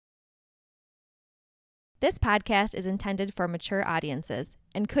This podcast is intended for mature audiences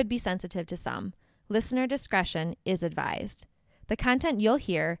and could be sensitive to some. Listener discretion is advised. The content you'll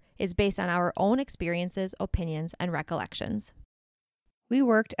hear is based on our own experiences, opinions, and recollections. We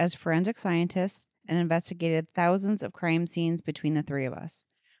worked as forensic scientists and investigated thousands of crime scenes between the three of us.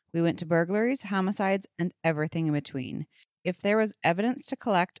 We went to burglaries, homicides, and everything in between. If there was evidence to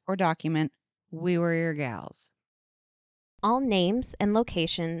collect or document, we were your gals. All names and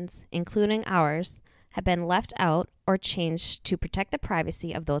locations, including ours, have been left out or changed to protect the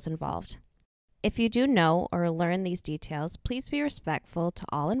privacy of those involved. If you do know or learn these details, please be respectful to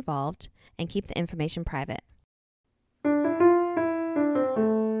all involved and keep the information private.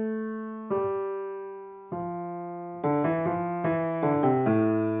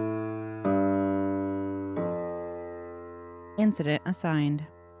 Incident assigned.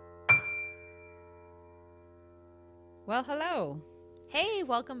 Well, hello. Hey,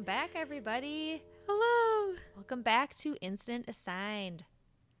 welcome back, everybody. Hello. Welcome back to Incident Assigned.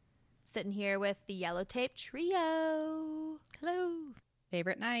 Sitting here with the Yellow Tape Trio. Hello.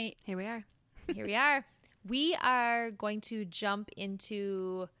 Favorite night. Here we are. Here we are. We are going to jump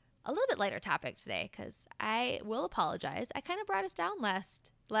into a little bit lighter topic today because I will apologize. I kind of brought us down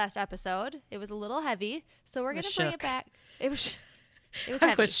last episode. It was a little heavy, so we're going to bring it back. It was heavy.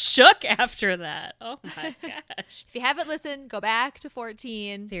 I was shook after that. Oh my gosh. If you haven't listened, go back to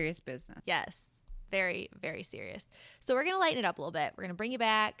 14. Serious business. Yes. Very, very serious. So we're going to lighten it up a little bit. We're going to bring you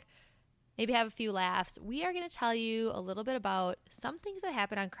back, maybe have a few laughs. We are going to tell you a little bit about some things that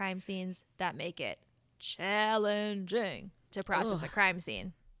happen on crime scenes that make it challenging to process a crime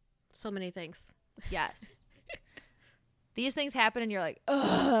scene. So many things. Yes. These things happen and you're like,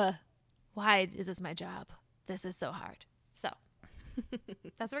 ugh, why is this my job? This is so hard. So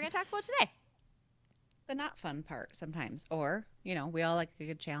that's what we're going to talk about today. The not fun part sometimes. Or, we all like a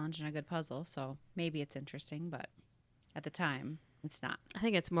good challenge and a good puzzle, so maybe it's interesting, but at the time, it's not. I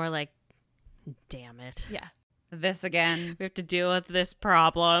think it's more like, damn it. Yeah. This again. We have to deal with this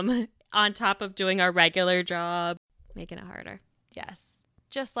problem on top of doing our regular job, making it harder. Yes.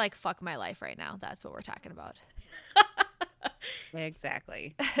 Just like fuck my life right now. That's what we're talking about.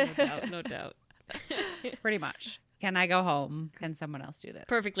 Exactly. No doubt. No doubt. Pretty much. Can I go home? Can someone else do this?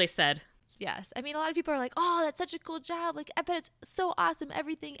 Perfectly said. Yes. I mean, a lot of people are like, oh, that's such a cool job. Like, I bet it's so awesome.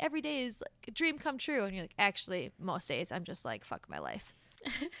 Everything, every day is like a dream come true. And you're like, actually, most days I'm just like, fuck my life.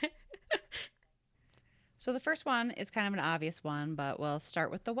 So the first one is kind of an obvious one, but we'll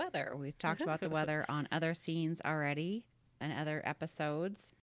start with the weather. We've talked about the weather on other scenes already and other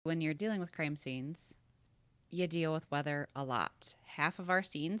episodes. When you're dealing with crime scenes, you deal with weather a lot. Half of our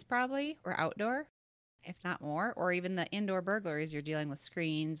scenes probably were outdoor, if not more, or even the indoor burglaries, you're dealing with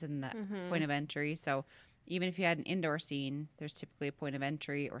screens and the point of entry. So even if you had an indoor scene, there's typically a point of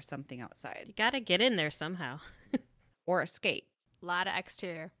entry or something outside. You got to get in there somehow. Or escape. A lot of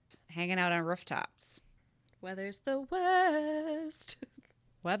exterior. Hanging out on rooftops. Weather's the worst.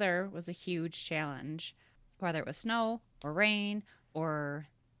 Weather was a huge challenge, whether it was snow or rain or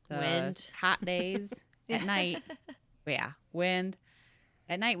the wind. Hot days at night. Yeah, wind.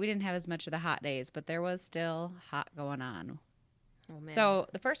 At night, we didn't have as much of the hot days, but there was still hot going on. Oh, man. So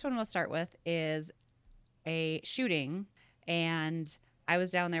the first one we'll start with is a shooting, and I was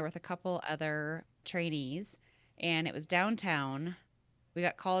down there with a couple other trainees, and it was downtown. We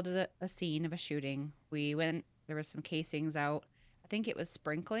got called to a scene of a shooting. We went, there was some casings out. I think it was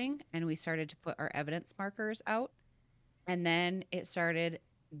sprinkling, and we started to put our evidence markers out. And then it started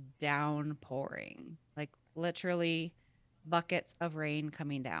downpouring, like literally buckets of rain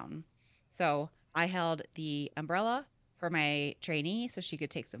coming down. So I held the umbrella for my trainee so she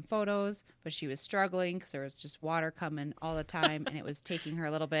could take some photos, but she was struggling because there was just water coming all the time, and it was taking her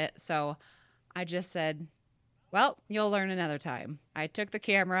a little bit. So I just said, well, you'll learn another time. I took the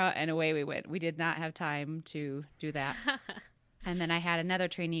camera and away we went. We did not have time to do that. And then I had another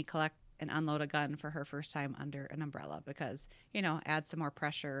trainee collect and unload a gun for her first time under an umbrella because, add some more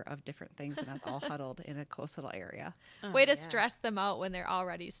pressure of different things and us all huddled in a close little area. Way to stress them out when they're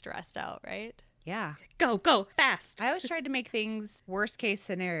already stressed out, right? Yeah. Go, fast. I always tried to make things worst case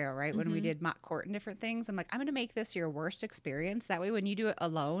scenario, right? When we did mock court and different things, I'm like, I'm going to make this your worst experience. That way when you do it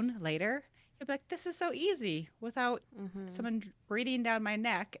alone later, you'll be like, this is so easy without someone breathing down my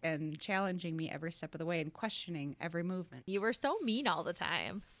neck and challenging me every step of the way and questioning every movement. You were so mean all the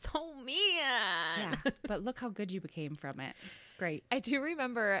time. So mean. Yeah, but look how good you became from it. It's great. I do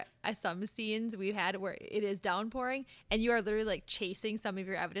remember some scenes we had where it is downpouring and you are literally like chasing some of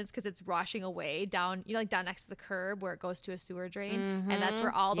your evidence because it's washing away down, like down next to the curb where it goes to a sewer drain. And that's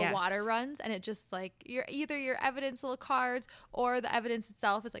where all the water runs. And it just like, either your evidence little cards or the evidence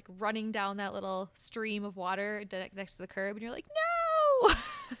itself is like running down that that little stream of water next to the curb, and you're like, no.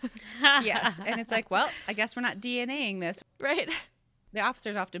 Yes. And it's like, well, I guess we're not DNAing this. Right. The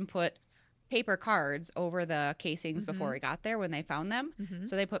officers often put paper cards over the casings before we got there when they found them.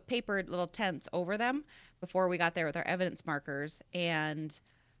 So they put paper little tents over them before we got there with our evidence markers. And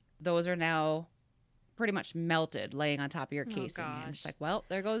those are now pretty much melted laying on top of your casing. And it's like, well,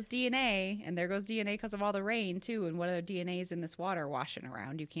 there goes DNA. And there goes DNA because of all the rain, too. And what other DNA is in this water washing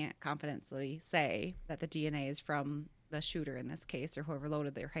around? You can't confidently say that the DNA is from the shooter in this case or whoever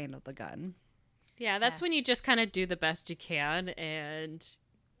loaded or handled the gun. Yeah, that's when you just kind of do the best you can, and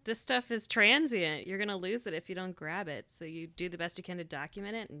this stuff is transient. You're going to lose it if you don't grab it. So you do the best you can to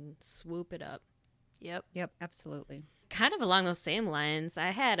document it and swoop it up. Yep. Yep, absolutely. Kind of along those same lines,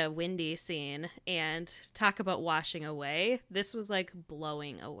 I had a windy scene, and talk about washing away. This was like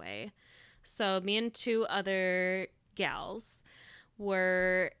blowing away. So me and two other gals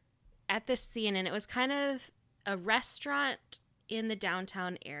were at this scene, and it was kind of a restaurant in the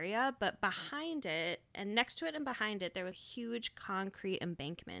downtown area, but behind it and next to it and behind it, there was a huge concrete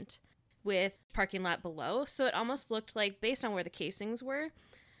embankment with parking lot below. So it almost looked like, based on where the casings were,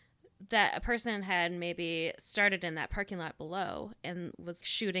 that a person had maybe started in that parking lot below and was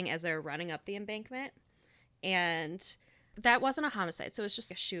shooting as they were running up the embankment. And that wasn't a homicide, so it was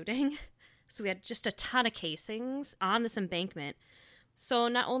just a shooting. So we had just a ton of casings on this embankment. So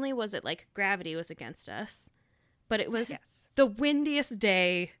not only was it like gravity was against us, but it was the windiest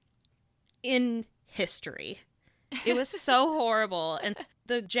day in history. It was so horrible. And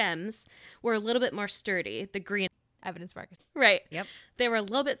the gems were a little bit more sturdy. The green evidence markers. Right. Yep. They were a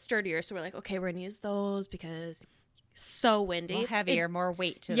little bit sturdier. So we're like, okay, we're going to use those because so windy. A little heavier, more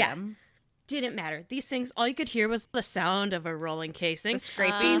weight to them. Didn't matter. These things, all you could hear was the sound of a rolling casing. The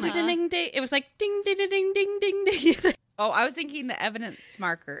scraping. Ding, ding, ding, ding. It was like ding, ding, ding, ding, ding, ding, ding. Oh, I was thinking the evidence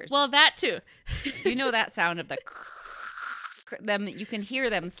markers. Well, that too. You know that sound of the them. You can hear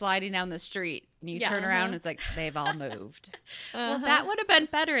them sliding down the street, and you turn around, it's like they've all moved. Well, that would have been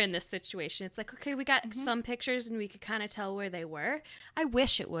better in this situation. It's like, okay, we got some pictures, and we could kind of tell where they were. I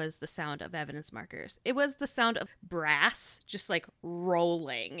wish it was the sound of evidence markers. It was the sound of brass just like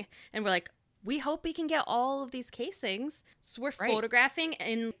rolling, and we're like, we hope we can get all of these casings. So we're photographing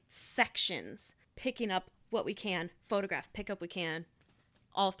in sections, picking up what we can, pick up we can.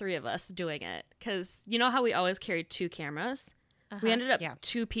 All three of us doing it. Because you know how we always carried two cameras? We ended up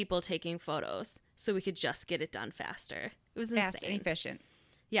two people taking photos so we could just get it done faster. It was insane. Fast and efficient.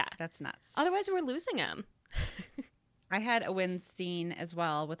 Yeah. That's nuts. Otherwise, we're losing them. I had a wind scene as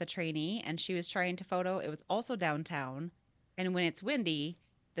well with a trainee, and she was trying to photo. It was also downtown. And when it's windy,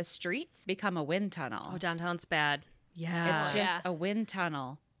 the streets become a wind tunnel. Oh, downtown's bad. Yeah. It's just a wind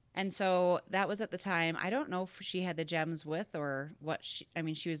tunnel. And so that was at the time. I don't know if she had the gems with or what. She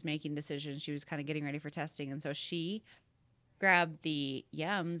was making decisions. She was kind of getting ready for testing. And so she grabbed the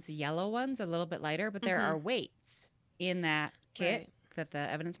YEMS, the yellow ones, a little bit lighter. But there are weights in that kit that the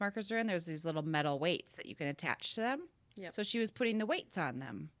evidence markers are in. There's these little metal weights that you can attach to them. Yep. So she was putting the weights on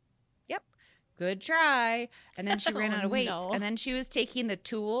them. Yep. Good try. And then she ran out of weights. No. And then she was taking the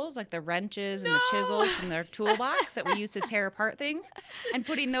tools, like the wrenches and the chisels from their toolbox that we used to tear apart things, and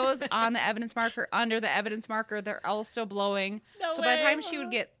putting those on the evidence marker, under the evidence marker. They're all still blowing. By the time she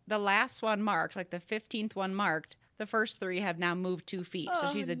would get the last one marked, like the 15th one marked, the first three have now moved 2 feet. So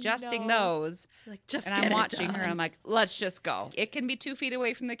she's adjusting those. Like, just and get I'm it watching done. her, and I'm like, let's just go. It can be 2 feet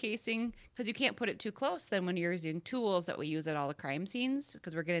away from the casing because you can't put it too close then when you're using tools that we use at all the crime scenes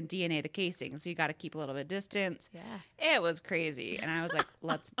because we're going to DNA the casing. So you got to keep a little bit of distance. Yeah. It was crazy. And I was like,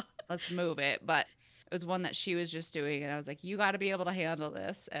 let's move it. But it was one that she was just doing. And I was like, you got to be able to handle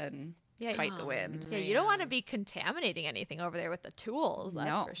this and fight the wind. Yeah, you don't want to be contaminating anything over there with the tools.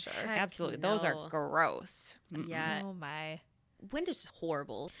 That's for sure. Heck Absolutely. Those are no. gross. Mm-mm. Yeah. Oh my. Wind is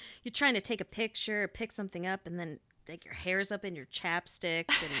horrible. You're trying to take a picture, pick something up, and then like your hair's up in your chapstick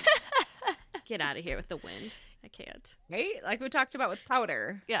and get out of here with the wind. I can't. Right? Like we talked about with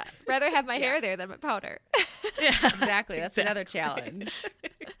powder. Yeah. Rather have my hair there than my powder. Yeah, Exactly. That's another challenge.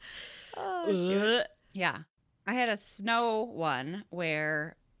 Oh, shoot. Yeah. I had a snow one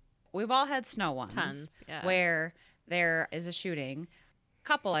where we've all had snow ones. Tons, yeah. Where there is a shooting.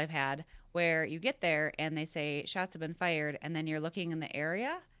 Couple I've had where you get there and they say shots have been fired, and then you're looking in the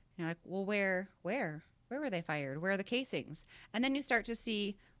area. And you're like, well, where were they fired? Where are the casings? And then you start to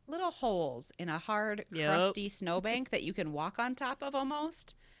see little holes in a hard, crusty snowbank that you can walk on top of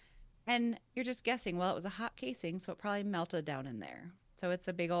almost. And you're just guessing, well, it was a hot casing, so it probably melted down in there. So it's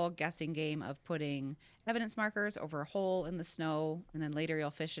a big old guessing game of putting evidence markers over a hole in the snow, and then later you'll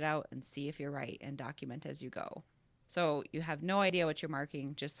fish it out and see if you're right and document as you go. So you have no idea what you're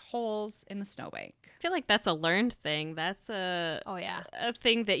marking, just holes in the snowbank. I feel like that's a learned thing. That's a Oh, yeah. a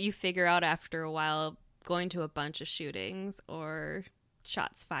thing that you figure out after a while going to a bunch of shootings or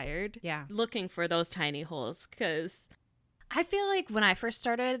shots fired. Yeah. Looking for those tiny holes, because I feel like when I first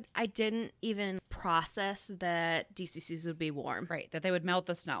started, I didn't even process that DCCs would be warm. Right, that they would melt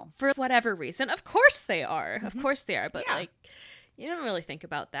the snow. For whatever reason. Of course they are. Of Mhm. course they are. But Yeah. like, you don't really think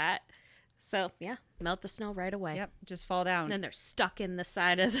about that. So yeah, melt the snow right away. Yep, just fall down And then they're stuck in the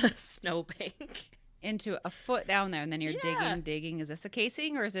side of the snowbank. into a foot down there, and then you're Yeah. digging. Is this a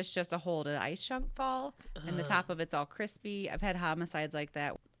casing or is this just a hole? Did an ice chunk fall? And the Ugh. top of it's all crispy. I've had homicides like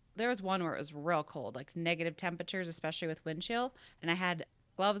that. There was one where it was real cold, like negative temperatures, especially with wind chill. And I had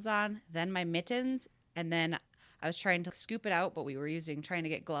gloves on, then my mittens, and then I was trying to scoop it out, but we were trying to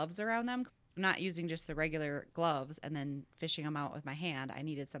get gloves around them. I'm not using just the regular gloves and then fishing them out with my hand. I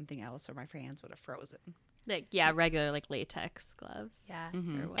needed something else or my hands would have frozen. Like, yeah, regular like latex gloves. Yeah. Or Mhm.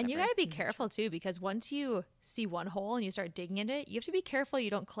 And you whatever. got to be careful too, because once you see one hole and you start digging into it, you have to be careful you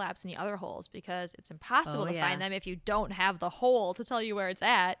don't collapse any other holes, because it's impossible Oh, to yeah. find them if you don't have the hole to tell you where it's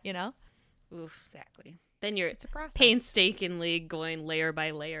at, Oof. Exactly. Then you're It's a process. painstakingly going layer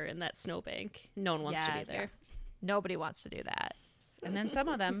by layer in that snowbank. No one wants to be Yes. there. Nobody wants to do that. And then some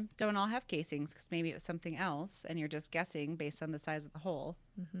of them don't all have casings because maybe it was something else and you're just guessing based on the size of the hole.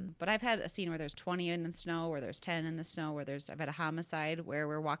 Mm-hmm. But I've had a scene where there's 20 in the snow, where there's 10 in the snow, I've had a homicide where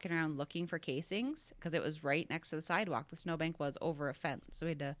we're walking around looking for casings because it was right next to the sidewalk. The snowbank was over a fence, so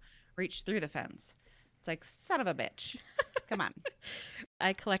we had to reach through the fence. It's like, son of a bitch. Come on.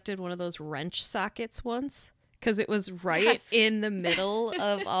 I collected one of those wrench sockets once because it was right Yes. in the middle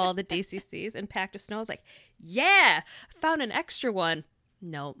of all the DCCs and packed with snow. I was like, yeah, I found an extra one.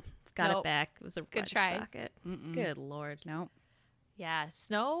 Nope. Got Nope. it back. It was a wrench try. socket. Mm-mm. Good Lord. No. Yeah,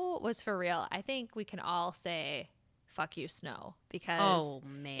 snow was for real. I think we can all say fuck you, snow, because Oh,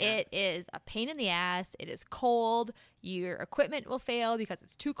 man. it is a pain in the ass. It is cold. Your equipment will fail because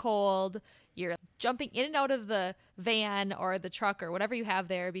it's too cold. You're jumping in and out of the van or the truck or whatever you have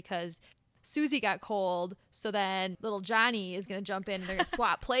there because Susie got cold. So then little Johnny is going to jump in and they're going to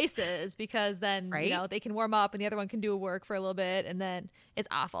swap places because then, Right? they can warm up and the other one can do work for a little bit. And then it's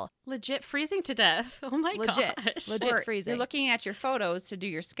awful. Legit freezing to death. Oh, my Legit. gosh. Legit. Or freezing. You're looking at your photos to do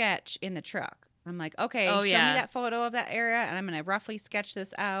your sketch in the truck. I'm like, okay, Oh, show yeah. me that photo of that area, and I'm going to roughly sketch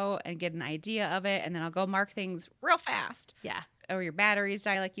this out and get an idea of it, and then I'll go mark things real fast. Yeah. Or your batteries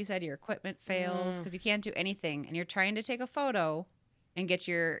die, like you said, your equipment fails because you can't do anything, and you're trying to take a photo and get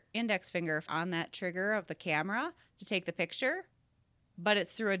your index finger on that trigger of the camera to take the picture, but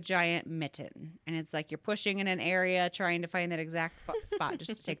it's through a giant mitten, and it's like you're pushing in an area trying to find that exact spot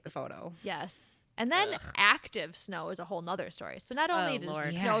just to take the photo. Yes. And then Ugh. active snow is a whole nother story. So not only Oh, does Lord.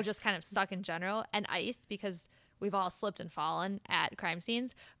 snow Yes. just kind of suck in general and ice because we've all slipped and fallen at crime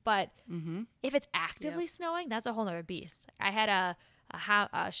scenes, but Mm-hmm. if it's actively snowing, that's a whole nother beast. I had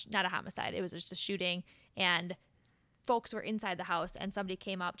not a homicide. It was just a shooting, and folks were inside the house, and somebody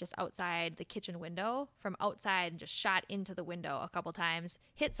came up just outside the kitchen window from outside and just shot into the window a couple times,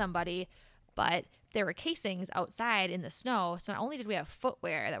 hit somebody. But there were casings outside in the snow. So not only did we have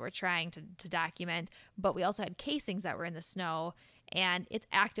footwear that we're trying to document, but we also had casings that were in the snow, and it's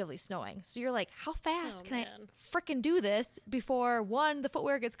actively snowing. So you're like, how fast Oh, can man. I frickin' do this before, one, the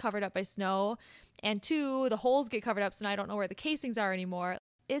footwear gets covered up by snow, and two, the holes get covered up so now I don't know where the casings are anymore.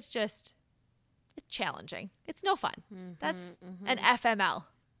 It's challenging. It's no fun. That's an FML.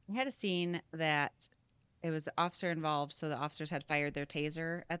 We had a scene that it was the officer involved, so the officers had fired their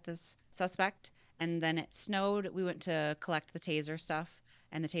taser at this suspect, and then it snowed. We went to collect the taser stuff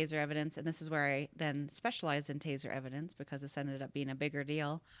and the taser evidence, and this is where I then specialized in taser evidence because this ended up being a bigger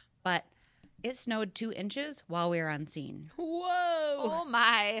deal. But it snowed 2 inches while we were on scene. Whoa. Oh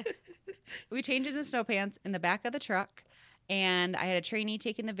my. We changed into snow pants in the back of the truck, and I had a trainee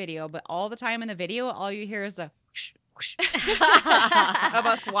taking the video, but all the time in the video, all you hear is a whoosh, whoosh of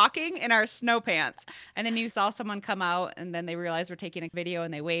us walking in our snow pants. And then you saw someone come out, and then they realized we're taking a video,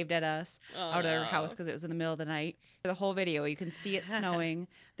 and they waved at us out of their house because it was in the middle of the night. For the whole video, you can see it snowing.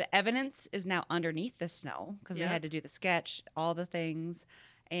 The evidence is now underneath the snow because we Yep. had to do the sketch, all the things.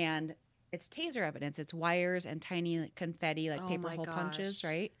 And it's taser evidence. It's wires and tiny like, confetti, like Oh paper my hole punches, gosh.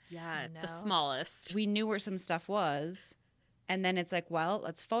 right? Yeah, No. the smallest. We knew where some stuff was. And then it's like, well,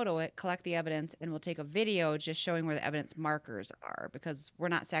 let's photo it, collect the evidence, and we'll take a video just showing where the evidence markers are because we're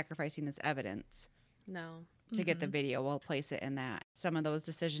not sacrificing this evidence No. to get the Mhm. video. We'll place it in that. Some of those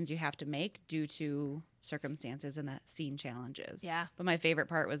decisions you have to make due to circumstances and the scene challenges. Yeah. But my favorite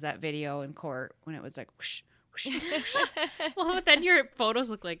part was that video in court when it was like, whoosh, whoosh, whoosh. Well, then your photos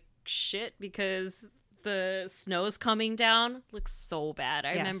look like shit because the snow's coming down looks so bad. I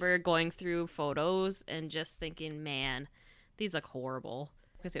Yes. remember going through photos and just thinking, man, these look horrible.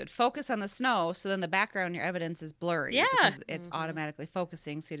 Because it would focus on the snow, so then the background, your evidence is blurry. Yeah. Because it's automatically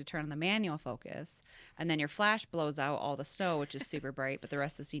focusing, so you had to turn on the manual focus. And then your flash blows out all the snow, which is super bright, but the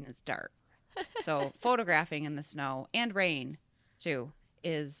rest of the scene is dark. So photographing in the snow and rain, too,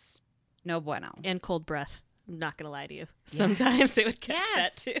 is no bueno. And cold breath. I'm not going to lie to you. Sometimes it would catch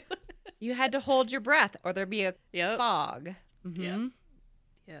that Yes. too. You had to hold your breath, or there'd be a Yep. fog. Mhm.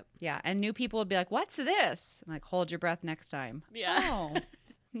 Yep. Yeah, and new people would be like, "What's this?" I'm like, "Hold your breath next time." Yeah. Oh,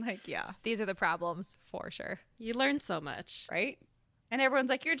 I'm like, yeah, These are the problems for sure. You learn so much. right. And everyone's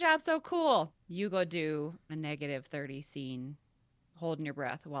like, "Your job's so cool." You go do a -30 scene, holding your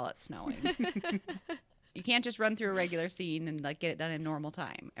breath while it's snowing. You can't just run through a regular scene and like get it done in normal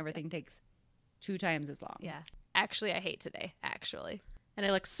time. Everything takes 2 times as long. Yeah. Actually, I hate today. Actually. And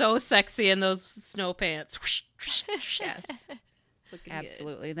I look so sexy in those snow pants. Yes, Looking good.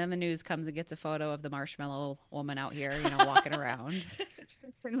 absolutely. Then the news comes and gets a photo of the marshmallow woman out here, walking around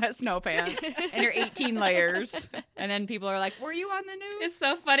in my snow pants and her 18 layers. And then people are like, "Were you on the news?" It's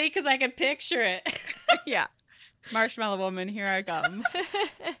so funny because I can picture it. Yeah. Marshmallow woman, here I come.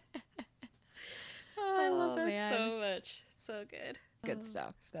 Oh, I love Oh, that man. so much. So good. Good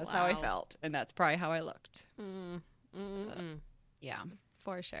stuff. That's how I Wow. felt. And that's probably how I looked. Yeah.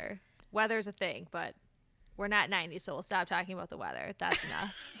 For sure. Weather's a thing, but we're not 90, so we'll stop talking about the weather. That's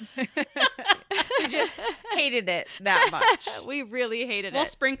enough. You just hated it that much. We really hated We'll it.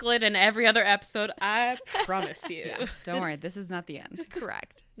 sprinkle it in every other episode. I promise you. Yeah. Don't worry. This is not the end.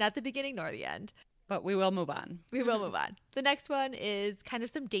 Correct. Not the beginning nor the end. But we will move on. We will move on. The next one is kind of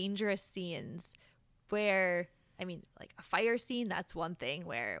some dangerous scenes where, I mean, like a fire scene, that's one thing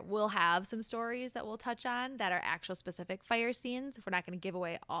where we'll have some stories that we'll touch on that are actual specific fire scenes. We're not going to give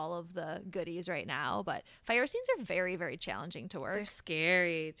away all of the goodies right now, but fire scenes are very, very challenging to They're work.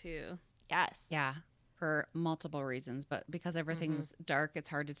 scary too. Yes. Yeah. For multiple reasons. But because everything's dark, it's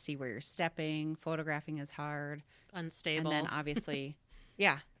hard to see where you're stepping. Photographing is hard. Unstable. And then obviously,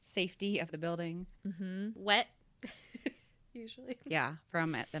 yeah, safety of the building. Mm-hmm. Wet. Usually. Yeah.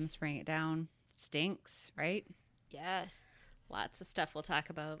 From it, them spraying it down. Stinks, right? Yes. Lots of stuff we'll talk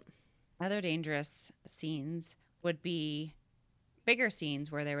about. Other dangerous scenes would be bigger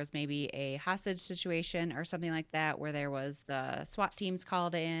scenes where there was maybe a hostage situation or something like that, where there was the SWAT teams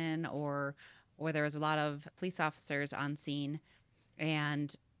called in, or where there was a lot of police officers on scene.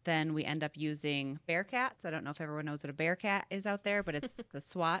 And then we end up using Bearcats. I don't know if everyone knows what a Bearcat is out there, but it's the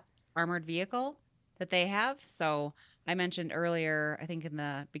SWAT armored vehicle that they have. So I mentioned earlier, I think in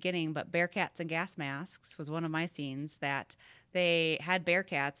the beginning, but Bearcats and gas masks was one of my scenes that they had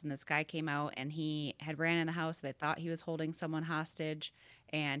Bearcats, and this guy came out and he had ran in the house. They thought he was holding someone hostage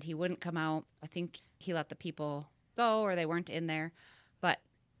and he wouldn't come out. I think he let the people go, or they weren't in there, but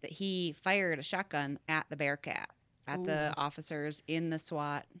he fired a shotgun at the Bearcat, at the officers in the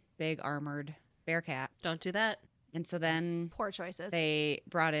SWAT big armored Bearcat. Don't do that. And so then Poor choices. they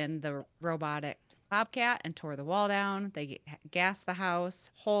brought in the robotic Bobcat and tore the wall down. They gassed the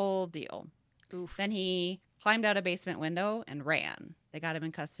house, whole deal. Oof. Then he climbed out a basement window and ran. They got him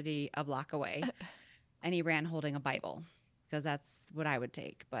in custody a block away. And he ran holding a Bible, because that's what I would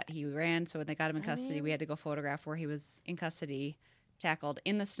take. But he ran, so when they got him in custody, we had to go photograph where he was in custody, tackled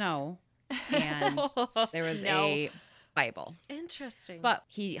in the snow, and there was Snow. a Bible. Interesting. But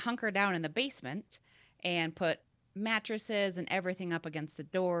he hunkered down in the basement and put mattresses and everything up against the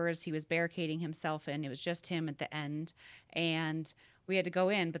doors. He was barricading himself in. It was just him at the end. And we had to go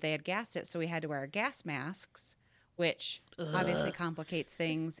in, but they had gassed it, so we had to wear gas masks, which obviously complicates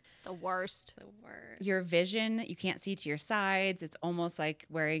things. The worst. the worst. Your vision, you can't see to your sides. It's almost like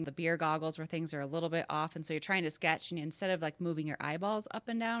wearing the beer goggles where things are a little bit off. And so you're trying to sketch, and instead of like moving your eyeballs up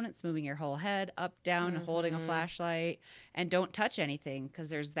and down, it's moving your whole head up, down, holding a flashlight. And don't touch anything, because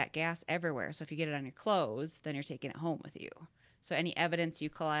there's that gas everywhere. So if you get it on your clothes, then you're taking it home with you. So any evidence you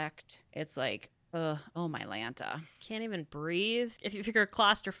collect, it's like, oh my Lanta. Can't even breathe. If you're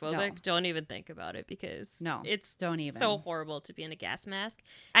claustrophobic, No. don't even think about it, because No, it's don't even. so horrible to be in a gas mask.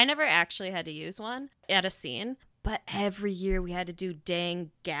 I never actually had to use one at a scene, but every year we had to do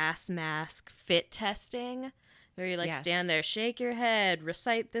dang gas mask fit testing, where you Yes. stand there, shake your head,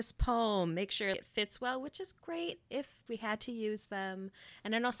 recite this poem, make sure it fits well, which is great if we had to use them.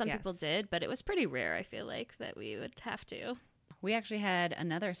 And I know some people Yes. did, but it was pretty rare, I feel like, that we would have to. we actually had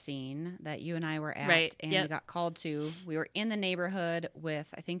another scene that you and I were at, Right, and yep. we got called to. We were in the neighborhood with,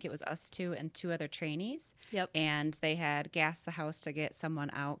 I think it was us two and two other trainees, Yep. and they had gassed the house to get someone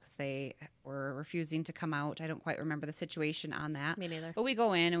out because they were refusing to come out. I don't quite remember the situation on that. Me neither. But we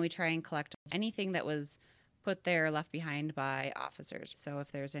go in and we try and collect anything that was put there or left behind by officers. So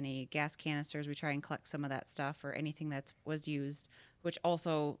if there's any gas canisters, we try and collect some of that stuff, or anything that was used, which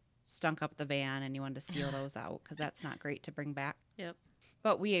also stunk up the van, and you wanted to seal those out because that's not great to bring back. Yep.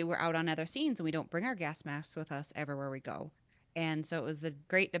 But we were out on other scenes, and we don't bring our gas masks with us everywhere we go. And so it was the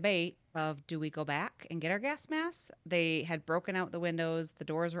great debate of, do we go back and get our gas masks? They had broken out the windows. The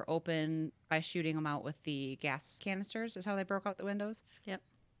doors were open by shooting them out with the gas canisters is how they broke out the windows. Yep.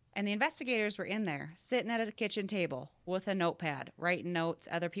 And the investigators were in there, sitting at a kitchen table with a notepad, writing notes.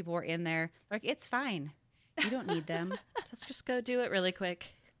 Other people were in there. Like, it's fine. You don't need them. Let's just go do it really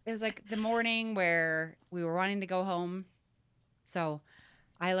quick. It was like the morning where we were wanting to go home. So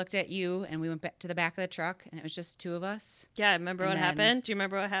I looked at you, and we went back to the back of the truck, and it was just two of us. Yeah, remember And what then- happened? Do you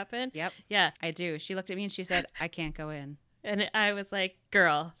remember what happened? Yep, Yeah. I do. She looked at me and she said, I can't go in. And I was like,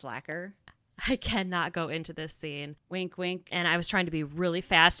 girl, Slacker. I cannot go into this scene. Wink, wink. And I was trying to be really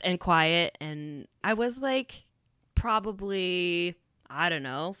fast and quiet. And I was like, probably, I don't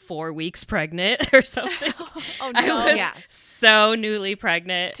know, 4 weeks pregnant or something. Oh I no. was Yes. so newly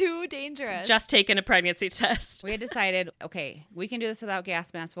pregnant. Too dangerous. Just taking a pregnancy test. We had decided, okay, we can do this without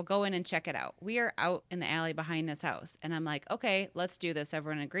gas masks. We'll go in and check it out. We are out in the alley behind this house. And I'm like, okay, let's do this.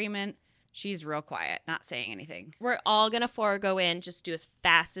 Everyone in agreement. She's real quiet, not saying anything. We're all going to go in, just do as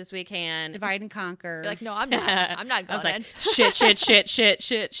fast as we can. Divide and conquer. You're like, no, I'm not. I'm not I was going like,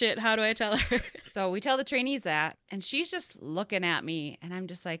 in. shit. How do I tell her? So we tell the trainees that, and she's just looking at me, and I'm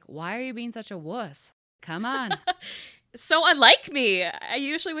just like, why are you being such a wuss? Come on. So unlike me, I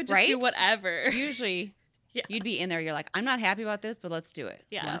usually would just do Right? whatever. Usually, Yeah. you'd be in there. You're like, I'm not happy about this, but let's do it.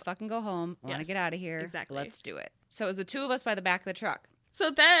 Yeah. Want to fucking go home. Want to Yes. get out of here. Exactly. Let's do it. So it was the two of us by the back of the truck. So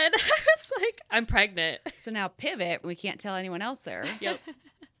then I was like, I'm pregnant. So now pivot. We can't tell anyone else there. Yep.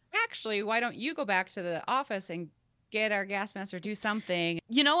 Actually, why don't you go back to the office and get our gas mask or do something?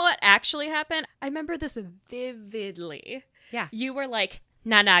 You know what actually happened? I remember this vividly. Yeah. You were like,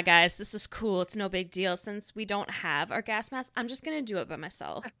 nah, guys, this is cool. It's no big deal. Since we don't have our gas mask, I'm just going to do it by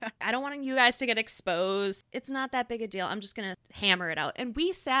myself. I don't want you guys to get exposed. It's not that big a deal. I'm just going to hammer it out. And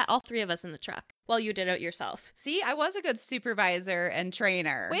we sat, all three of us, in the truck while you did it yourself. See, I was a good supervisor and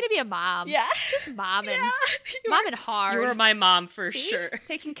trainer. Way to be a mom. Yeah. Just momming. You Momming hard. were my mom for See? sure.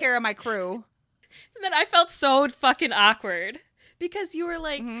 Taking care of my crew. And then I felt so fucking awkward because you were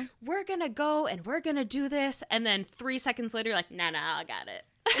like, Mhm. we're going to go and we're going to do this. And then 3 seconds later, you're like, nah, I got it.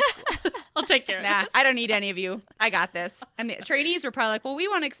 It's cool. I'll take care Nah, of this. I don't need any of you. I got this. And the trainees were probably like, well, we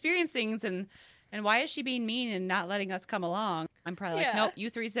want to experience things, and why is she being mean and not letting us come along? I'm probably like, Yeah. nope, you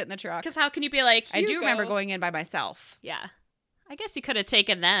three sit in the truck. Because how can you be like, I do "You remember go." going in by myself. Yeah. I guess you could have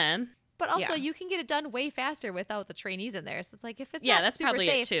taken them. But also, Yeah. you can get it done way faster without the trainees in there. So it's like, if it's Yeah, not that's super probably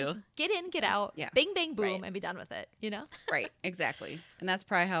it, safe, too. just get in, get out, Yeah. bing, bang, boom, Right. and be done with it. You know? Right, exactly. And that's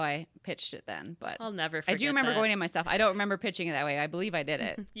probably how I pitched it then. But I'll never I forget do remember that. going in myself. I don't remember pitching it that way. I believe I did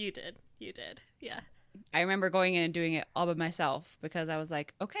it. You did. Yeah. I remember going in and doing it all by myself because I was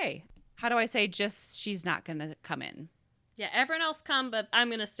like, okay, how do I say just she's not going to come in, Yeah, everyone else come, but I'm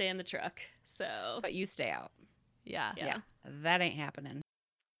going to stay in the truck. So, but you stay out? Yeah. yeah. That ain't happening.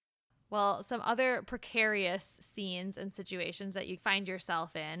 Well, some other precarious scenes and situations that you find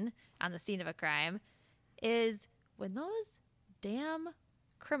yourself in on the scene of a crime is when those damn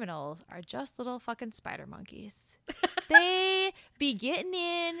criminals are just little fucking spider monkeys. They be getting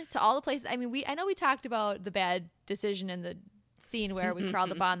in to all the places. I mean, I know we talked about the bad decision in the scene where we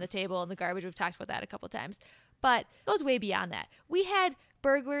crawled up on the table and the garbage. We've talked about that a couple times, but it goes way beyond that. We had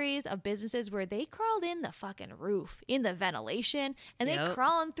burglaries of businesses where they crawled in the fucking roof, in the ventilation, and they Yep.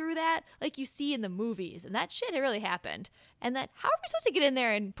 crawling through that like you see in the movies. And that shit really happened. And that, how are we supposed to get in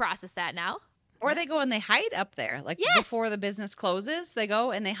there and process that now? Or they go and they hide up there. Like Yes. before the business closes, they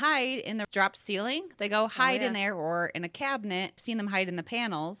go and they hide in the drop ceiling. They go hide in yeah. there or in a cabinet. Seen them hide in the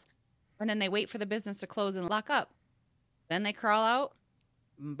panels. And then they wait for the business to close and lock up. Then they crawl out,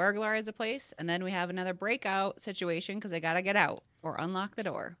 burglarize the place, and then we have another breakout situation because they got to get out or unlock the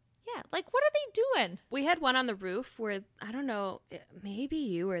door. Yeah, like what are they doing? We had one on the roof where, I don't know, maybe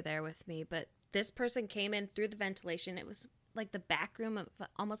you were there with me, but this person came in through the ventilation. It was like the back room of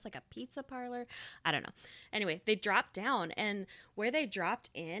almost like a pizza parlor. I don't know. Anyway, they dropped down, and where they dropped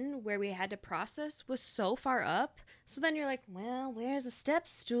in, where we had to process, was so far up. So then you're like, well, where's a step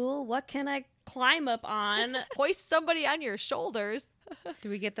stool? What can I climb up on? Hoist somebody on your shoulders. Do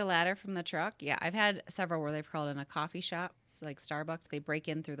we get the ladder from the truck? Yeah, I've had several where they've crawled in a coffee shop, like Starbucks. They break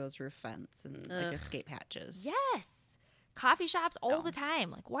in through those roof vents and like Ugh. escape hatches. Yes. Coffee shops all No. the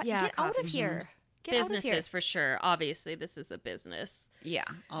time. Like, what? Yeah, Get out of coffee here. shops. Get out of here. Businesses for sure. Obviously, this is a business Yeah,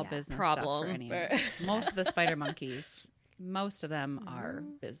 all Yeah. business problem. stuff for any. but- Most of the spider monkeys, most of them are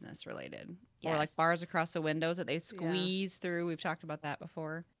business related, or like Yes. bars across the windows that they squeeze through. We've talked about that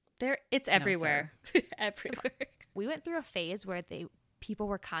before. it's No, everywhere. Everywhere. We went through a phase where people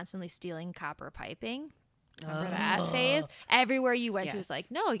were constantly stealing copper piping. Remember that phase? Everywhere you went to was Yes.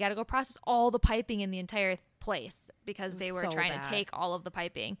 like, no, you got to go process all the piping in the entire place because It they was were so trying bad. to take all of the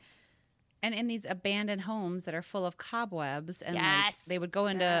piping. And in these abandoned homes that are full of cobwebs, and like Yes, they would go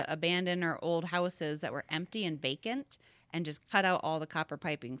into that. abandoned or old houses that were empty and vacant, and just cut out all the copper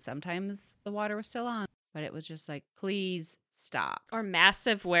piping. Sometimes the water was still on, but it was just like, please stop. Or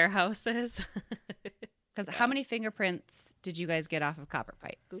massive warehouses. Because how many fingerprints did you guys get off of copper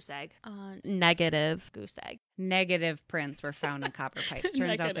pipes? Goose egg. Negative. Goose egg. Negative prints were found in copper pipes.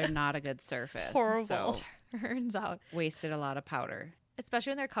 Turns out they're Negative. not a good surface. Horrible. So Turns out. wasted a lot of powder.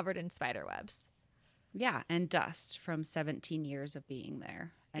 Especially when they're covered in spider webs. Yeah, and dust from 17 years of being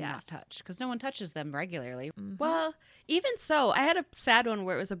there and not Yes. touched. Because no one touches them regularly. Mhm. Well, even so, I had a sad one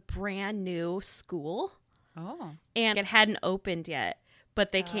where it was a brand new school Oh. and it hadn't opened yet,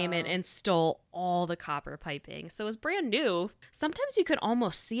 but they came in Oh. and stole all the copper piping. So it was brand new. Sometimes you could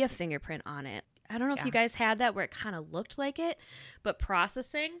almost see a fingerprint on it. I don't know if Yeah. you guys had that where it kind of looked like it, but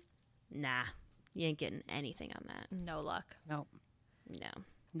processing, nah, you ain't getting anything on that. No luck. No. No.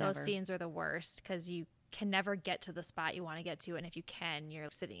 Those Never. scenes are the worst because you can never get to the spot you want to get to. And if you can, you're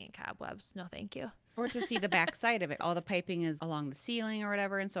sitting in cobwebs. No, thank you. Or to see the back side of it. All the piping is along the ceiling or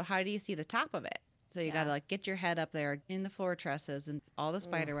whatever. And so how do you see the top of it? So you got to Yeah. like get your head up there in the floor trusses and all the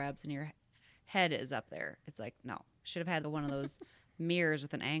spider webs and your head is up there. It's like, no. Should have had one of those mirrors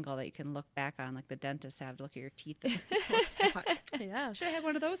with an angle that you can look back on like the dentists have to look at your teeth. And Yeah. should have had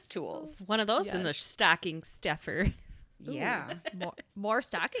one of those tools. One of those in the Yes. stocking stuffer. Yeah. More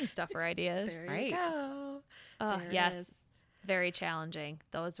stocking stuffer ideas. There Right. you go. Oh, There it yes. is. Very challenging.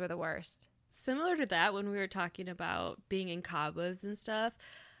 Those were the worst. Similar to that, when we were talking about being in cobwebs and stuff,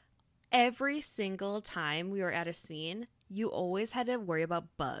 every single time we were at a scene, you always had to worry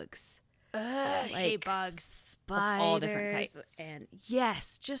about bugs. I hate Like bugs. spiders, all different types. and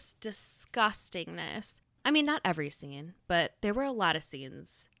yes, just disgustingness. I mean, not every scene, but there were a lot of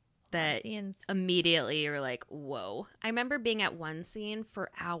scenes that Scenes. immediately were like, whoa. I remember being at one scene for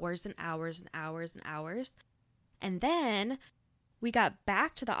hours and hours and hours and hours. And then we got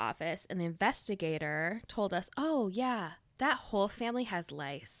back to the office and the investigator told us, oh, yeah, that whole family has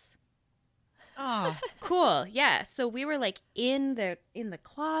lice. Oh, Cool. Yeah. So we were like in the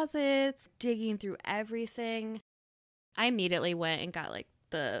closets, digging through everything. I immediately went and got like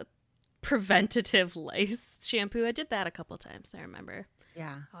the preventative lice shampoo. I did that a couple times, I remember.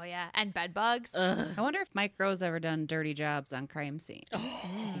 yeah. Oh, yeah. And bed bugs. Ugh. I wonder if Mike Rowe's ever done dirty jobs on crime scenes.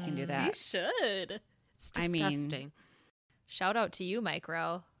 He can do You that. should. It's I mean- disgusting. Shout out to you,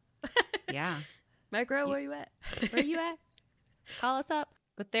 Micro. Yeah. Micro, where you at? Where you at? Call us up.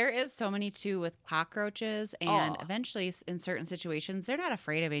 But there is so many too with cockroaches, and Oh. eventually, in certain situations, they're not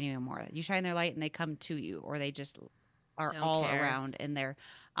afraid of it anymore. You shine their light, and they come to you, or they just are Don't all care. around, and they're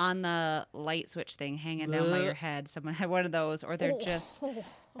on the light switch thing hanging down by your Ugh. head. Someone had one of those, or they're just Oh.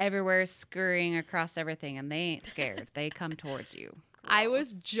 everywhere, scurrying across everything, and they ain't scared. They come towards you. I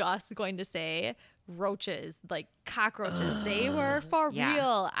was Gross. just going to say roaches, like cockroaches. They were for Yeah.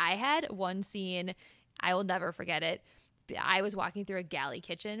 real. I had one scene, I will never forget it. I was walking through a galley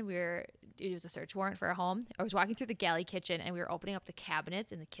kitchen. It was a search warrant for a home. I was walking through the galley kitchen and we were opening up the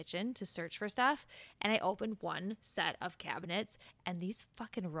cabinets in the kitchen to search for stuff. And I opened one set of cabinets and these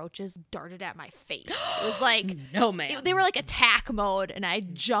fucking roaches darted at my face. It was like No, man. they were like attack mode, and I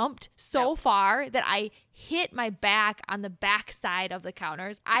jumped so far that I hit my back on the back side of the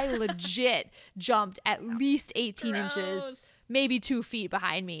counters. I legit jumped at least 18 inches, Gross. maybe 2 feet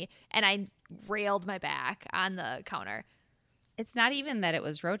behind me, and I railed my back on the counter. It's not even that it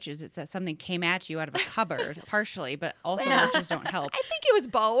was roaches; it's that something came at you out of a cupboard, partially, but also Well, roaches don't help. I think it was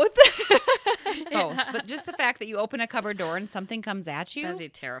both. Both, but just the fact that you open a cupboard door and something comes at you, That'd be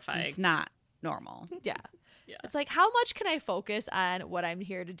terrifying. it's not normal. Yeah. Yeah. It's like, how much can I focus on what I'm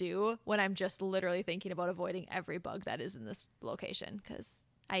here to do when I'm just literally thinking about avoiding every bug that is in this location? Because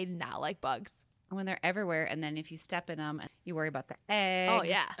I do not like bugs. When they're everywhere, and then if you step in them, you worry about the eggs. Oh,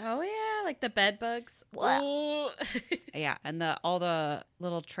 yeah. Oh yeah, like the bed bugs. Blah. Oh. Yeah, and all the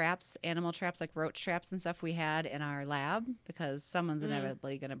little traps, animal traps like roach traps and stuff we had in our lab, because someone's Mm.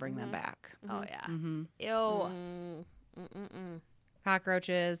 inevitably going to bring them back. Oh, yeah. Mm-hmm. Ew. Mm. Mm-mm-mm.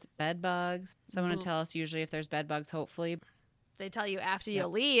 Cockroaches, bed bugs. Someone would Mhm. tell us usually if there's bed bugs, hopefully. They tell you after you Yep.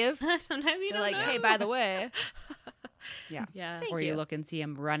 leave. Sometimes you They're don't like, know. hey, by the way. Yeah. Yeah. Thank Or you you. look and see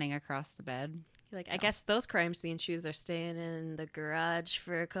them running across the bed. You're like, I guess those crime scene shoes are staying in the garage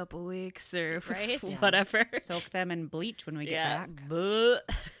for a couple weeks or Right? Yeah. whatever. Soak them in bleach when we get yeah. back. But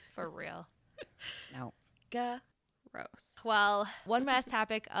For real. No. gross. Well, one last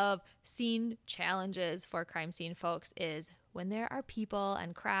topic of scene challenges for crime scene folks is when there are people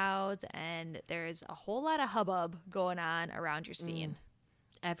and crowds and there's a whole lot of hubbub going on around your scene.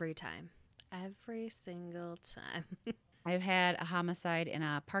 Every time. Every single time. I've had a homicide in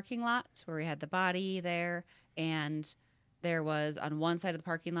a parking lot where we had the body there, and there was on one side of the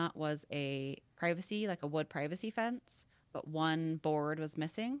parking lot was a privacy, like a wood privacy fence, but one board was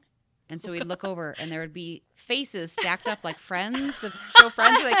missing. And so we'd look over and there would be faces stacked up like friends, the show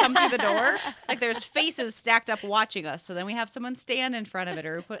Friends where they come through the door. Like there's faces stacked up watching us. So then we have someone stand in front of it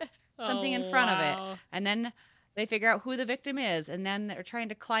or put something in front of it. And then they figure out who the victim is. And then they're trying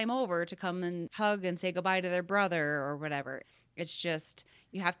to climb over to come and hug and say goodbye to their brother or whatever. It's just,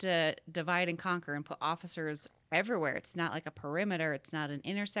 you have to divide and conquer and put officers everywhere. It's not like a perimeter. It's not an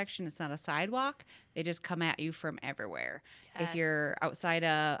intersection. It's not a sidewalk. They just come at you from everywhere. If Yes. you're outside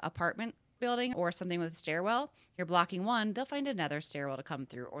a apartment building or something with a stairwell, you're blocking one, they'll find another stairwell to come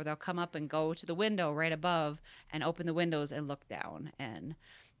through. Or they'll come up and go to the window right above and open the windows and look down. And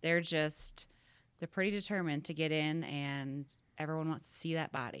they're pretty determined to get in, and everyone wants to see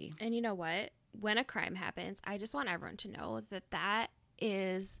that body. And you know what? When a crime happens, I just want everyone to know that that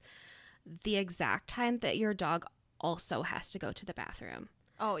is the exact time that your dog also has to go to the bathroom.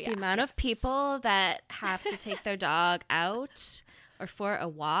 Oh, yeah. The amount of Yes. people that have to take their dog out or for a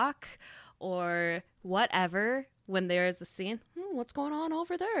walk or whatever when there's a scene. What's going on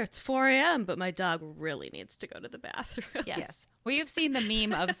over there? It's 4 a.m., but my dog really needs to go to the bathroom. Yes. Well, you've seen the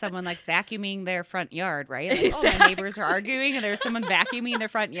meme of someone like vacuuming their front yard, right? Like, oh, my neighbors are arguing and there's someone vacuuming their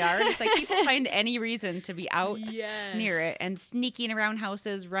front yard. It's like people find any reason to be out Yes. near it and sneaking around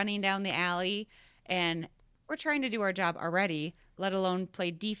houses, running down the alley. And we're trying to do our job already, let alone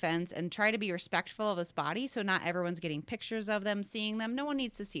play defense and try to be respectful of this body. So not everyone's getting pictures of them, seeing them. No one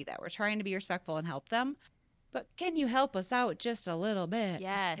needs to see that. We're trying to be respectful and help them. But can you help us out just a little bit?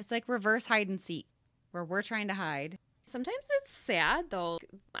 Yes. It's like reverse hide and seek where we're trying to hide. Sometimes it's sad, though.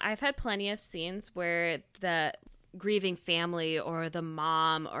 I've had plenty of scenes where the grieving family or the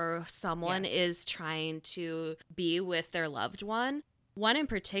mom or someone Yes. is trying to be with their loved one. One in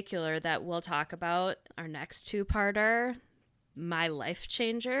particular that we'll talk about, our next two-parter, My Life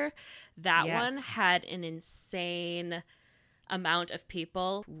Changer. That one Yes. had an insane amount of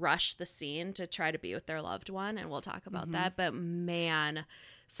people rush the scene to try to be with their loved one, and we'll talk about that. But man,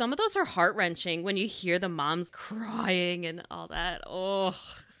 some of those are heart-wrenching when you hear the moms crying and all that. Oh,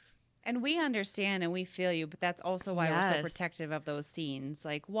 And we understand and we feel you, but that's also why we're so Yes. protective of those scenes.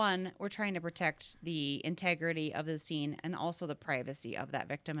 Like, one, we're trying to protect the integrity of the scene and also the privacy of that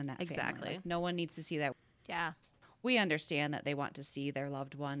victim and that family. Exactly. Like, no one needs to see that. Yeah. We understand that they want to see their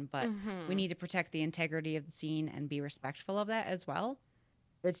loved one, but we need to protect the integrity of the scene and be respectful of that as well.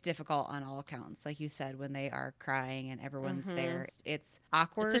 It's difficult on all accounts, like you said, when they are crying and everyone's there. It's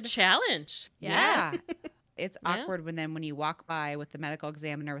awkward. it's a challenge. Yeah. It's Yeah. awkward when you walk by with the medical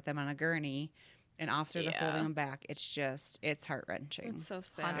examiner with them on a gurney and officers are Yeah. holding them back. It's heart-wrenching. It's so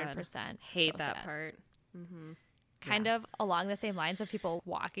sad. 100%. Hate So that sad. part. Mm-hmm. Kind of along the same lines of people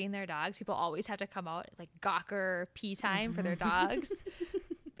walking their dogs. People always have to come out. It's like gawker pee time for their dogs.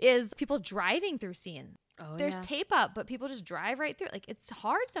 Is people driving through scene. Oh, There's yeah. tape up, but people just drive right through. Like, it's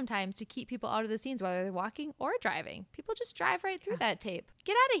hard sometimes to keep people out of the scenes, whether they're walking or driving. People just drive right through that tape.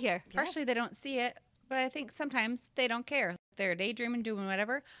 Get out of here. Partially they don't see it, but I think sometimes they don't care. They're daydreaming, doing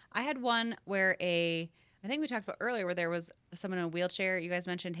whatever. I had one where I think we talked about earlier, where there was someone in a wheelchair, you guys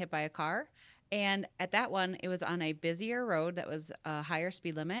mentioned, hit by a car. And at that one, it was on a busier road that was a higher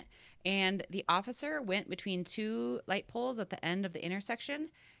speed limit. And the officer went between two light poles at the end of the intersection.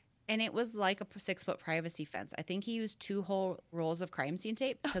 And it was like a 6-foot privacy fence. I think he used 2 whole rolls of crime scene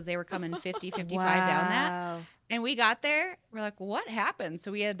tape because they were coming 50, 55 down that. Wow. And we got there. We're like, what happened?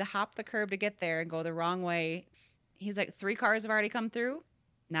 So we had to hop the curb to get there and go the wrong way. He's like, 3 cars have already come through.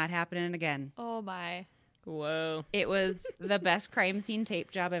 Not happening again. Oh, my. Whoa. It was the best crime scene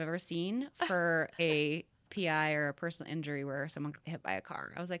tape job I've ever seen for a PI or a personal injury where someone got hit by a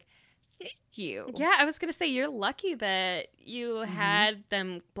car. I was like, thank you. Yeah, I was going to say, you're lucky that you had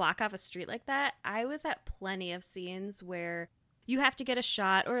them block off a street like that. I was at plenty of scenes where you have to get a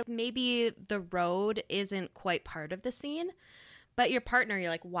shot, or maybe the road isn't quite part of the scene, But your partner, you're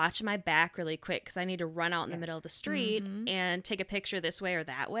like, watch my back really quick because I need to run out in the Yes. middle of the street Mhm. and take a picture this way or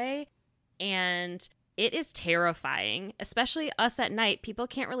that way. And it is terrifying, especially us at night. People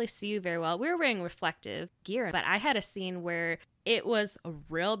can't really see you very well. We were wearing reflective gear, but I had a scene where it was a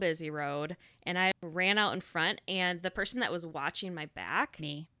real busy road and I ran out in front and the person that was watching my back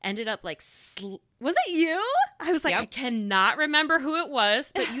Me. ended up like, was it you? I was like, Yep. I cannot remember who it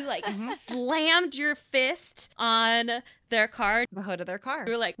was, but you like Mhm. slammed your fist on their car. The hood of their car.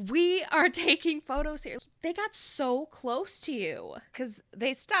 We were like, we are taking photos here. They got so close to you. Because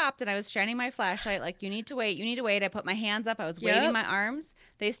they stopped and I was shining my flashlight, like, you need to wait, you need to wait. I put my hands up, I was waving Yep. my arms.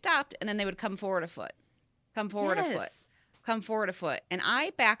 They stopped and then they would come forward a foot. Come forward a foot. Yes. Come forward a foot. And I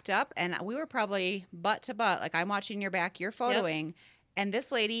backed up and we were probably butt to butt. Like, I'm watching your back, you're photoing. And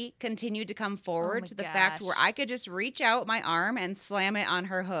this lady continued to come forward my to the fact where gosh. I could just reach out my arm and slam it on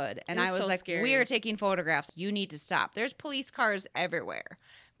her hood. And It was I was so like, scary. we are taking photographs. You need to stop. There's police cars everywhere.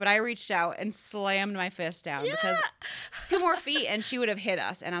 But I reached out and slammed my fist down because 2 more feet and she would have hit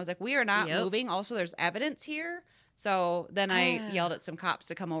us. And I was like, we are not Yep. moving. Also, there's evidence here. So then I Ah. yelled at some cops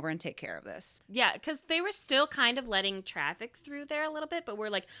to come over and take care of this. Yeah, because they were still kind of letting traffic through there a little bit, but we're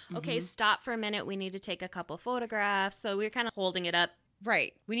like, okay, Mhm. stop for a minute. We need to take a couple photographs. So we were kind of holding it up.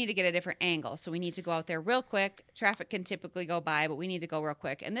 Right. We need to get a different angle. So we need to go out there real quick. Traffic can typically go by, but we need to go real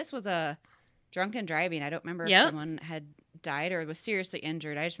quick. And this was a drunken driving. I don't remember if Yep. someone had died or was seriously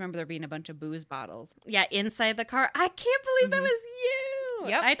injured. I just remember there being a bunch of booze bottles. Yeah, inside the car. I can't believe that Mhm. was you.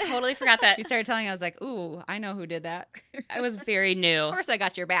 Yep. I totally forgot that. You started telling me, I was like, ooh, I know who did that. I was very new. Of course I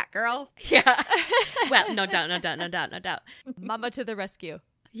got your back, girl. Yeah. Well, no doubt, no doubt, no doubt, no doubt. Mama to the rescue.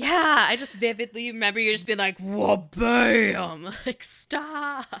 Yeah, I just vividly remember you just being like, whoa, bam. Like,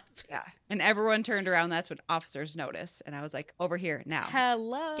 stop. Yeah. And everyone turned around. That's when officers noticed. And I was like, over here now.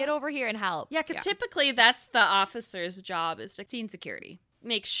 Hello. Get over here and help. Yeah, because Yeah. typically that's the officer's job is to Scene security.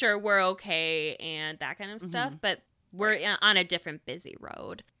 make sure we're okay and that kind of stuff. But we're on a different busy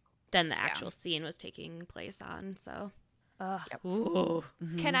road than the actual scene was taking place on. So, Ugh. ooh,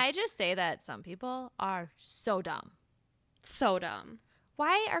 Can I just say that some people are so dumb? so dumb.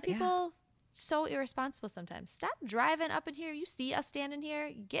 Why are people so irresponsible sometimes? Stop driving up in here. You see us standing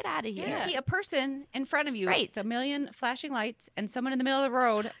here. Get out of here. You see a person in front of you Right. with a million flashing lights and someone in the middle of the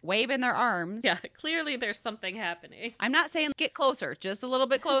road waving their arms. Yeah, clearly there's something happening. I'm not saying get closer, just a little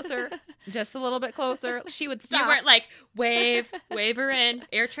bit closer, just a little bit closer. She would stop. You weren't like, wave her in,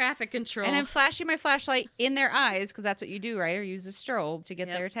 air traffic control. And I'm flashing my flashlight in their eyes because that's what you do, right? Or use a strobe to get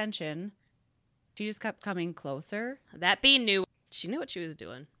Yep. their attention. She just kept coming closer. That bee knew. She knew what she was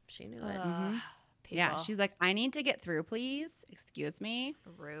doing. She knew it. Ugh, Yeah, people. she's like, I need to get through, please. Excuse me.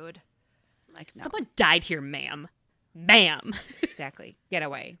 rude. I'm like, no, Someone died here, ma'am. Ma'am. exactly. Get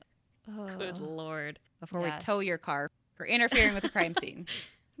away Good Ugh. Lord. before Yes. we tow your car for interfering with the crime scene.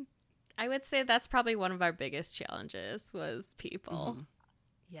 I would say that's probably one of our biggest challenges was people. Mhm.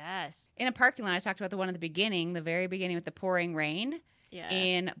 Yes. In a parking lot, I talked about the one at the beginning, the very beginning with the pouring rain. Yeah.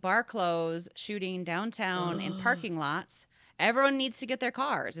 In bar clothes, shooting downtown in parking lots. Everyone needs to get their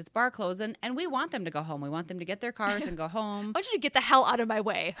cars. It's bar closing, and we want them to go home. We want them to get their cars and go home. I want you to get the hell out of my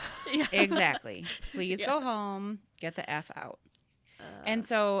way. yeah. Exactly. Please Yeah. go home. Get the F out. And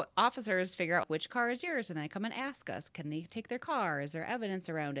so officers figure out which car is yours, and they come and ask us, can they take their car? Is there evidence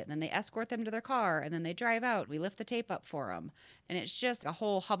around it? And then they escort them to their car, and then they drive out. We lift the tape up for them. And it's just a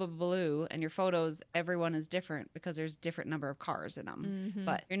whole hubbubaloo, and your photos, everyone is different because there's different number of cars in them. Mhm.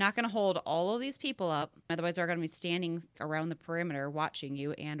 But you're not going to hold all of these people up. Otherwise, they're going to be standing around the perimeter watching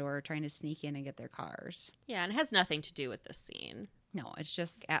you and or trying to sneak in and get their cars. Yeah, and it has nothing to do with the scene. No, it's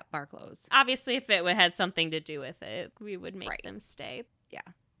just at bar close. Obviously, if it had something to do with it, we would make Right. them stay. Yeah.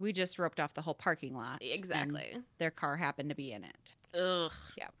 We just roped off the whole parking lot. and Exactly. their car happened to be in it. Ugh.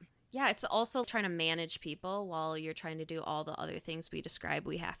 Yeah. Yeah, it's also trying to manage people while you're trying to do all the other things we describe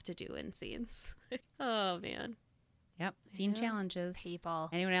we have to do in scenes. Oh, man. Yep. Scene Yeah. challenges. People.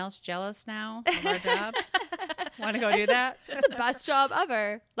 Anyone else jealous now of our jobs? Want to go do that? It's the best job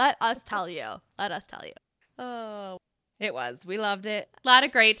ever. Let us tell you. Let us tell you. Oh. It was. We loved it. A lot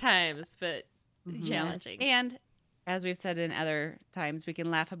of great times, but Mhm. challenging. And as we've said in other times, we can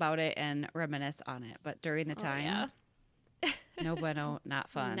laugh about it and reminisce on it. But during the Oh, time, no bueno,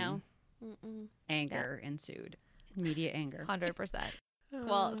 not fun. No. Mm-mm. Anger ensued. Immediate anger. 100%.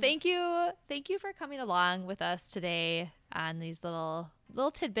 Well, thank you. Thank you for coming along with us today on these little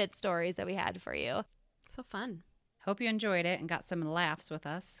tidbit stories that we had for you. So fun. Hope you enjoyed it and got some laughs with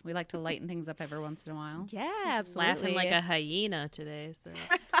us. We like to lighten things up every once in a while. Yeah, absolutely. Laughing like a hyena today. So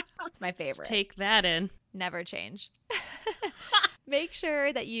That's my let's favorite. take that in. Never change. Make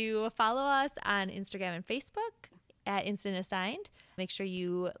sure that you follow us on Instagram and Facebook. at Instant Assigned. Make sure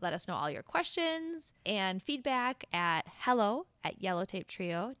you let us know all your questions and feedback at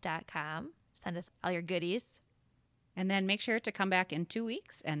hello@yellowtapetrio.com. Send us all your goodies. And then make sure to come back in 2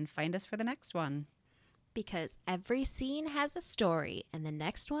 weeks and find us for the next one. Because every scene has a story, and the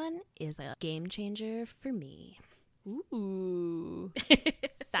next one is a game changer for me. Ooh.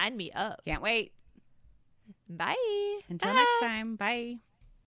 Sign me up. Can't wait. Bye. Until next time, bye.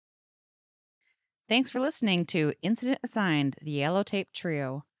 Thanks for listening to Incident Assigned, the Yellow Tape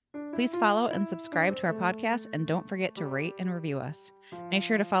Trio. Please follow and subscribe to our podcast, and don't forget to rate and review us. Make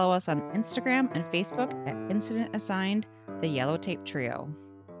sure to follow us on Instagram and Facebook at Incident Assigned, the Yellow Tape Trio.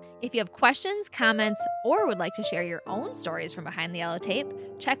 If you have questions, comments, or would like to share your own stories from behind the yellow tape,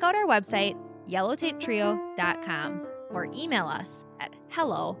 check out our website, yellowtapetrio.com, or email us at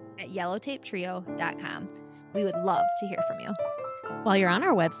hello@yellowtapetrio.com. We would love to hear from you. While you're on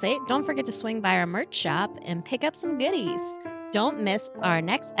our website, don't forget to swing by our merch shop and pick up some goodies. Don't miss our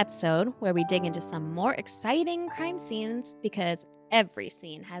next episode where we dig into some more exciting crime scenes, because every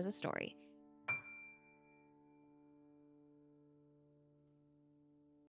scene has a story.